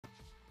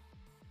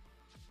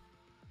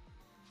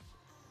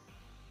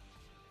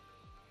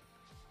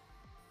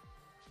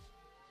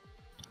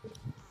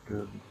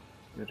Good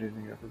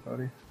evening,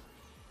 everybody.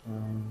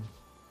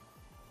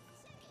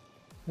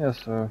 Yeah,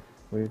 so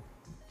we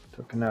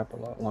took a nap a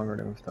lot longer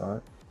than we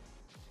thought.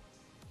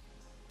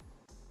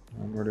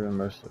 We're doing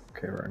mostly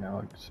okay right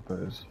now, I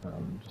suppose.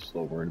 Just a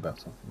little worried about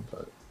something,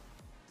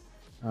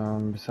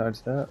 but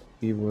besides that,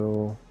 we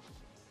will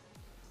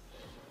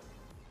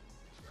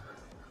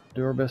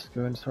do our best to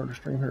go ahead and start a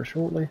stream here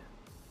shortly,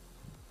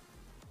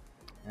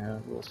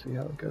 and we'll see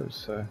how it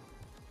goes. So,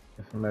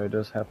 if anybody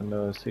does happen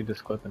to see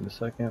this clip in a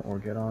second or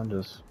get on,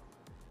 just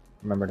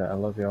remember that I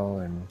love y'all,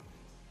 and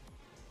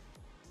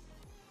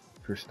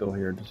if you're still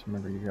here, just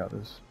remember you got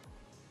this.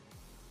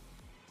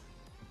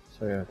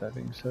 So yeah, that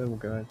being said, we'll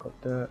go ahead and clip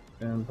that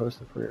and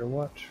post it for you to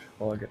watch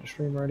while I get the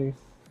stream ready.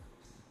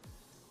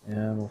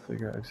 And we'll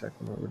figure out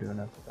exactly what we're doing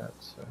after that,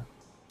 so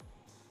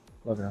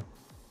love y'all.